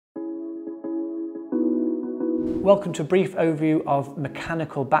Welcome to a brief overview of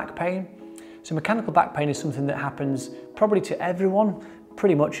mechanical back pain. So mechanical back pain is something that happens probably to everyone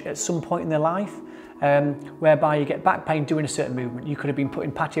pretty much at some point in their life, whereby you get back pain doing a certain movement. You could have been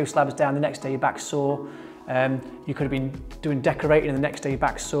putting patio slabs down, the next day your back's sore. You could have been doing decorating and the next day your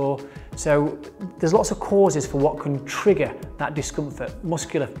back's sore. So there's lots of causes for what can trigger that discomfort.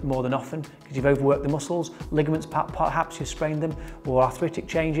 Muscular more than often, because you've overworked the muscles, ligaments perhaps you've sprained them, or arthritic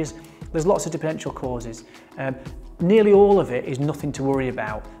changes. There's lots of differential causes. Nearly all of it is nothing to worry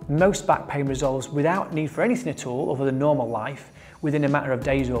about. Most back pain resolves without need for anything at all other than normal life within a matter of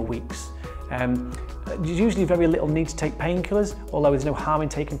days or weeks. There's usually very little need to take painkillers, although there's no harm in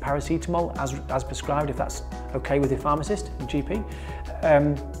taking paracetamol as prescribed if that's okay with your pharmacist and GP.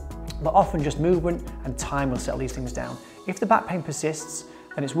 But often just movement and time will settle these things down. If the back pain persists,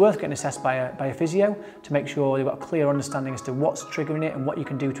 then it's worth getting assessed by a physio to make sure you've got a clear understanding as to what's triggering it and what you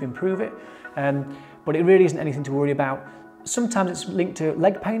can do to improve it. But it really isn't anything to worry about. Sometimes it's linked to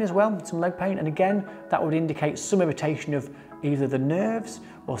leg pain as well, some leg pain, and again, that would indicate some irritation of either the nerves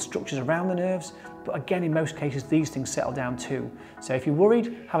or structures around the nerves. But again, in most cases, these things settle down too. So if you're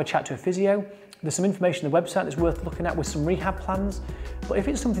worried, have a chat to a physio. There's some information on the website that's worth looking at with some rehab plans. But if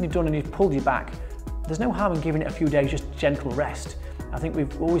it's something you've done and you've pulled your back, there's no harm in giving it a few days just gentle rest. I think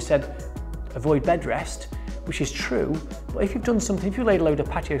we've always said avoid bed rest, which is true, but if you've done something, if you laid a load of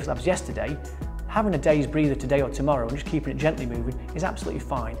patio slabs yesterday, having a day's breather today or tomorrow and just keeping it gently moving is absolutely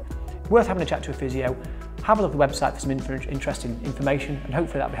fine. Worth having a chat to a physio. Have a look at the website for some interesting information, and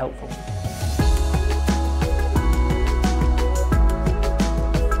hopefully that'll be helpful.